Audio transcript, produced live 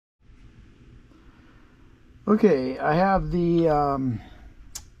Okay, I have the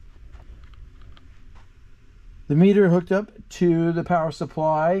meter hooked up to the power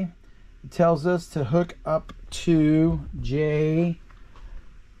supply. It tells us to hook up to J.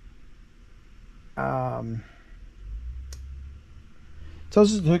 Tells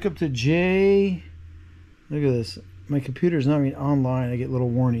us to hook up to J. Look at this. My computer's not even online. I get little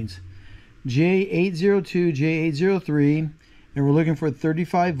warnings. J802, J803, and we're looking for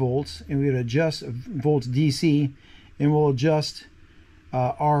 35 volts, and we would adjust volts DC, and we'll adjust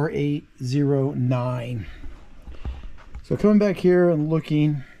R809. So coming back here and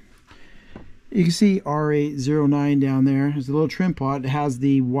looking, you can see R809 down there. There's a little trim pot. It has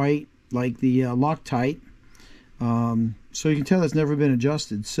the white, like the Loctite. So you can tell that's never been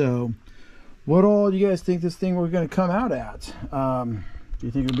adjusted. So what all do you guys think this thing we're going to come out at? Do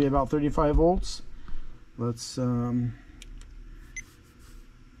you think it'll be about 35 volts? Let's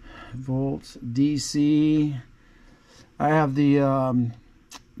volts DC. I have the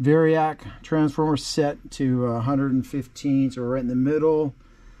Variac transformer set to 115, so we're right in the middle.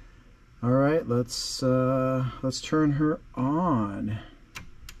 All right, let's turn her on.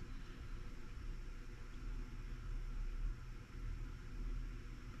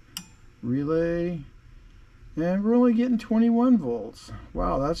 Relay, and we're only getting 21 volts.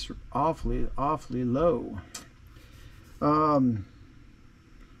 Wow, that's awfully low.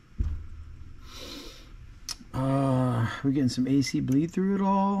 We're getting some AC bleed through it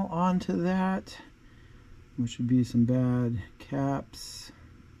all onto that, which would be some bad caps.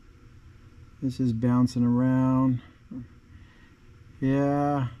 This is bouncing around.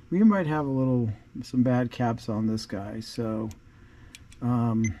 Yeah, we might have some bad caps on this guy. So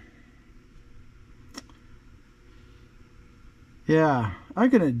yeah, I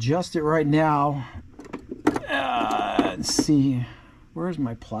can adjust it right now. Let's see, where's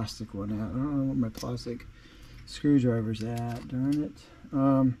my plastic one at? I don't know where my plastic screwdriver's at, darn it.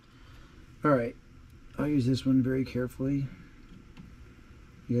 All right, I'll use this one very carefully.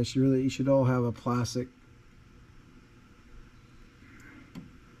 You should all have a plastic.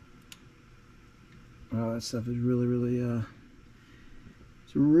 Wow, that stuff is really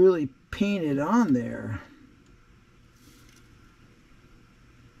it's really painted on there.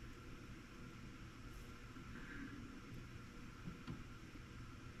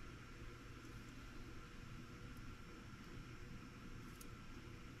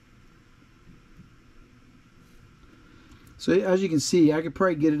 So as you can see, I could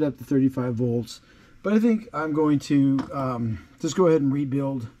probably get it up to 35 volts, but I think I'm going to just go ahead and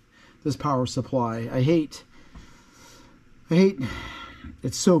rebuild this power supply. I hate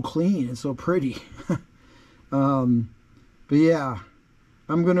it's so clean, it's so pretty. But yeah,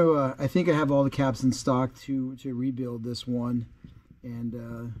 I'm gonna I think I have all the caps in stock to rebuild this one, and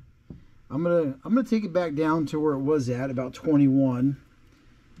I'm gonna take it back down to where it was at, about 21,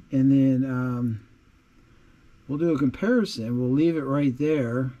 and then we'll do a comparison. We'll leave it right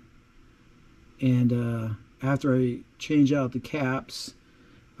there, and after I change out the caps,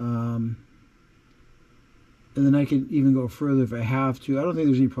 and then I can even go further if I have to. I don't think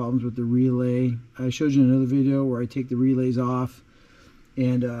there's any problems with the relay. I showed you another video where I take the relays off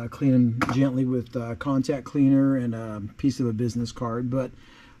and clean them gently with contact cleaner and a piece of a business card. But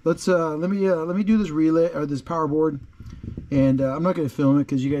let's let me do this relay, or this power board, and I'm not going to film it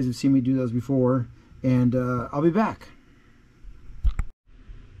because you guys have seen me do those before. And I'll be back.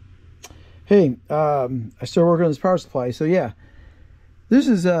 Hey, I started working on this power supply. So yeah, this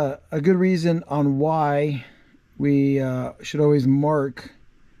is a good reason on why we should always mark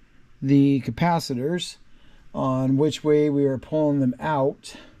the capacitors on which way we are pulling them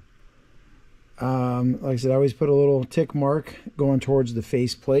out. Like I said, I always put a little tick mark going towards the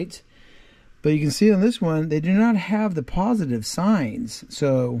faceplate. But you can see on this one, they do not have the positive signs.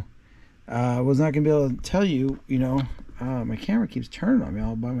 So I was not going to be able to tell you, my camera keeps turning on me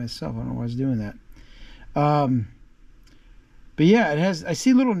all by myself. I don't know why it's doing that. But yeah, it has, I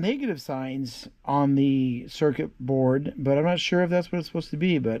see little negative signs on the circuit board, but I'm not sure if that's what it's supposed to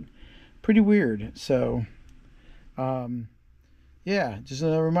be, but pretty weird. So, yeah, just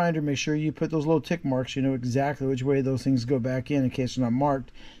a reminder, make sure you put those little tick marks. You know exactly which way those things go back in case they're not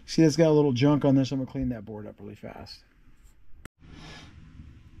marked. See, it's got a little junk on there, so I'm going to clean that board up really fast.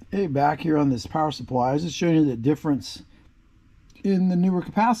 Hey, back here on this power supply, I was just showing you the difference in the newer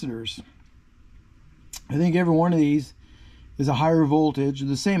capacitors. I think every one of these is a higher voltage,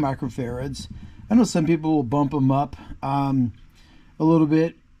 the same microfarads. I know some people will bump them up a little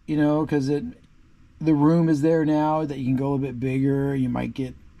bit, because the room is there now that you can go a little bit bigger. You might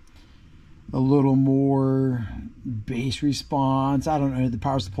get a little more bass response. I don't know, the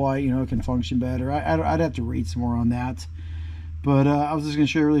power supply, you know, can function better. I'd have to read some more on that. But I was just going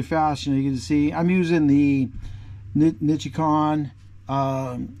to show you really fast. You know, you can see I'm using the Nichicon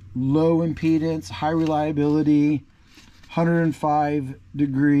low impedance, high reliability, 105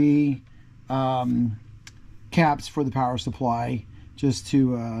 degree caps for the power supply, just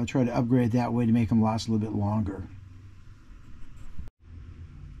to try to upgrade that way to make them last a little bit longer.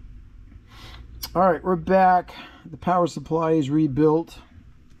 All right, we're back. The power supply is rebuilt.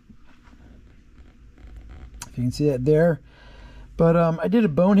 If you can see that there. But I did a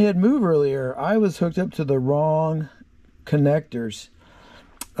bonehead move earlier. I was hooked up to the wrong connectors.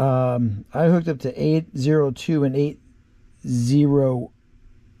 I hooked up to 802 and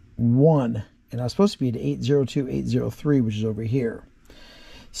 801. And I was supposed to be to 802, 803, which is over here.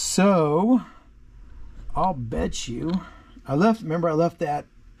 So, I'll bet you, remember I left that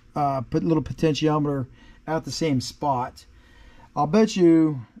little potentiometer at the same spot. I'll bet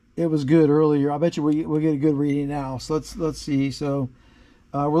you it was good earlier. I bet you we'll get a good reading now. So let's see. So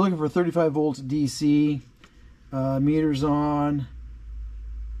we're looking for 35 volts DC. Meters on.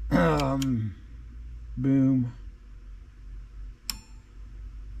 Boom.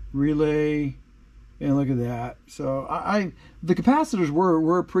 Relay. And look at that. So the capacitors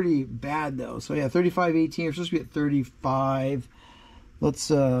were pretty bad though. So yeah, 3518. We're supposed to be at 35. Let's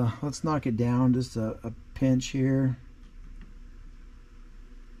knock it down just a pinch here.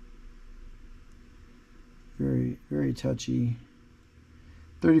 Very, very touchy.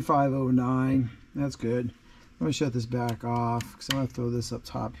 3509. That's good. Let me shut this back off because I'm gonna throw this up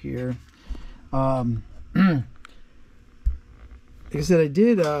top here. Like I said, I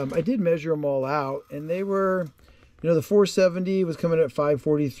did measure them all out, and they were, you know, the 470 was coming at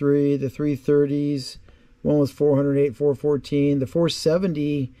 543. The 330s, one was 408, 414. The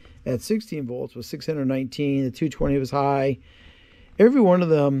 470 at 16 volts was 619. The 220 was high. Every one of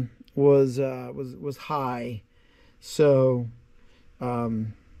them was high. So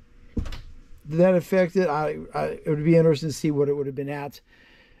did that affect it? It would be interesting to see what it would have been at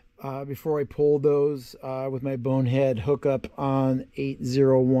before I pulled those with my bonehead hookup on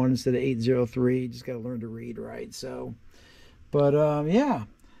 801 instead of 803. Just got to learn to read right. So, but yeah.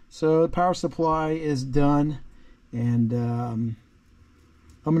 So the power supply is done, and I'm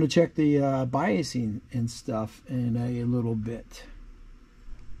going to check the biasing and stuff in a little bit.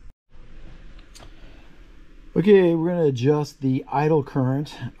 Okay, we're going to adjust the idle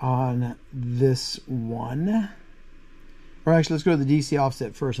current on this one. Or actually, let's go to the DC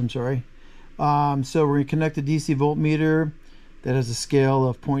offset first, I'm sorry. So we're going to connect the DC voltmeter that has a scale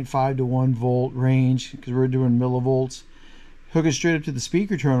of 0.5 to 1 volt range, because we're doing millivolts. Hook it straight up to the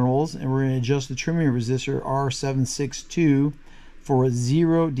speaker terminals, and we're going to adjust the trimming resistor R762 for a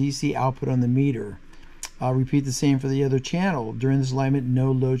 0 DC output on the meter. Repeat the same for the other channel. During this alignment,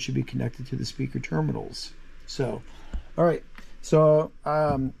 no load should be connected to the speaker terminals. So, all right. So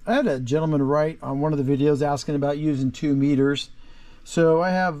I had a gentleman write on one of the videos asking about using 2 meters. So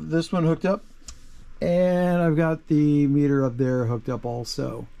I have this one hooked up, and I've got the meter up there hooked up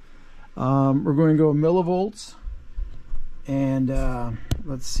also. We're going to go millivolts, and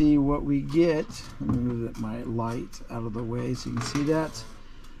let's see what we get. Let me move my light out of the way so you can see that.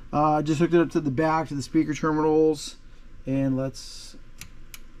 Just hooked it up to the back, to the speaker terminals, and let's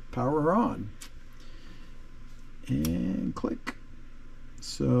power her on. And click.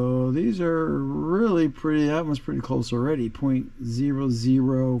 So these are really pretty. That one's pretty close already,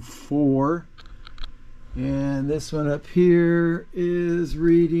 0.004. And this one up here is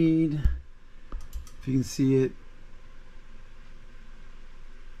reading, if you can see it,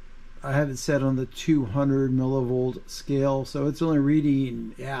 I have it set on the 200 millivolt scale, so it's only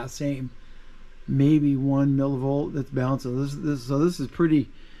reading, yeah, same, maybe 1 millivolt. That's bouncing. So this is pretty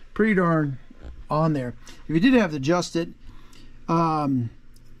darn on there. If you did have to adjust it,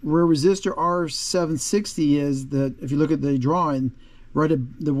 where resistor R760 is, that if you look at the drawing, right at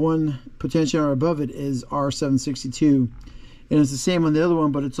the one potentiometer above it is R762, and it's the same on the other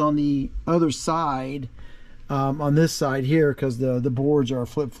one, but it's on the other side, on this side here, because the boards are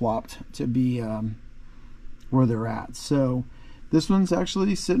flip-flopped to be where they're at. So this one's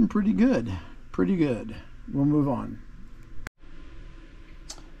actually sitting pretty good. We'll move on.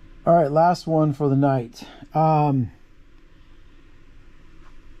 All right, last one for the night. Our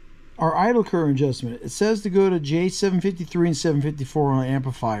idle current adjustment. It says to go to J753 and 754 on an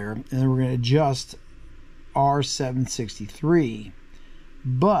amplifier, and then we're going to adjust R763.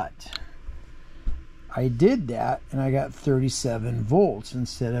 But I did that, and I got 37 volts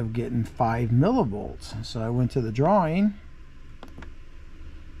instead of getting 5 millivolts. So I went to the drawing,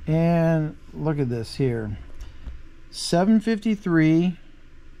 And look at this here. 753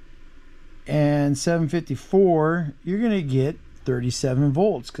 and 754, you're going to get 37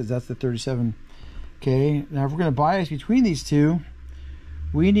 volts because that's the 37. Okay, now if we're going to bias between these two,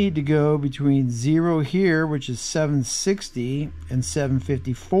 we need to go between 0 here, which is 760, and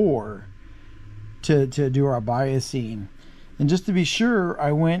 754 to do our biasing. And just to be sure,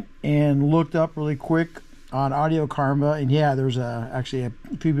 I went and looked up really quick on Audio Karma, and yeah, there's actually a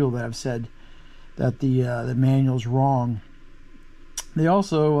few people that have said that the manual's wrong. They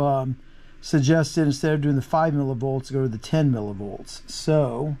also suggested instead of doing the 5 millivolts, go to the 10 millivolts.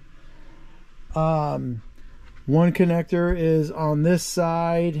 So one connector is on this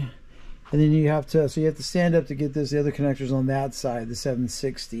side, and then you have to stand up to get this. The other connector's on that side, the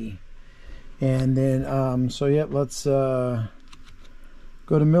 760. And then so yeah, let's go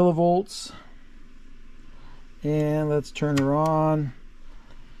to millivolts, and let's turn her on,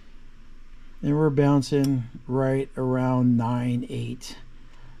 and we're bouncing right around 9.8.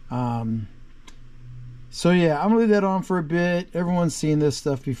 So yeah, I'm gonna leave that on for a bit. Everyone's seen this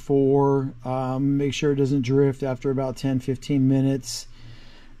stuff before. Make sure it doesn't drift after about 10-15 minutes.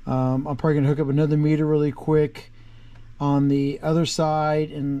 I'm probably gonna hook up another meter really quick on the other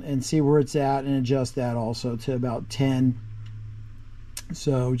side and see where it's at, and adjust that also to about 10.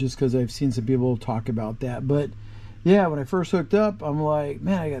 So just because I've seen some people talk about that. But yeah, when I first hooked up, I'm like,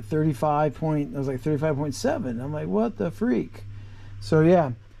 man, I got 35.7. I'm like, what the freak? So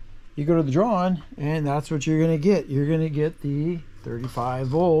yeah, you go to the drawing, and that's what you're gonna get. You're gonna get the 35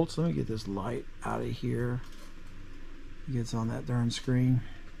 volts. Let me get this light out of here. It gets on that darn screen.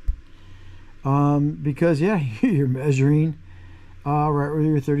 Because yeah, you're measuring right where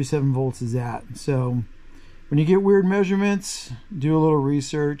your 37 volts is at. So when you get weird measurements, do a little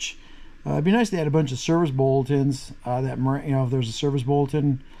research. It'd be nice to add a bunch of service bulletins that, you know, if there's a service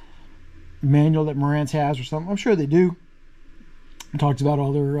bulletin manual that Marantz has or something. I'm sure they do. It talks about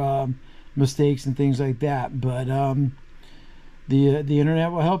all their mistakes and things like that. But the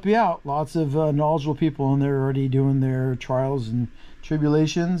internet will help you out. Lots of knowledgeable people in there already doing their trials and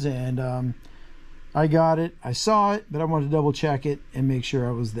tribulations. And I got it. I saw it, but I wanted to double check it and make sure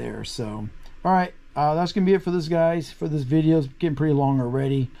I was there. So, all right. That's gonna be it for this, guys. For this video, it's getting pretty long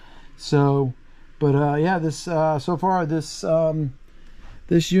already. So, but yeah, this so far this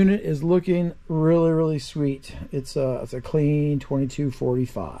this unit is looking really sweet. It's a clean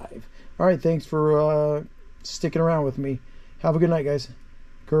 2245. All right, thanks for sticking around with me. Have a good night, guys,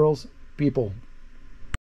 girls, people.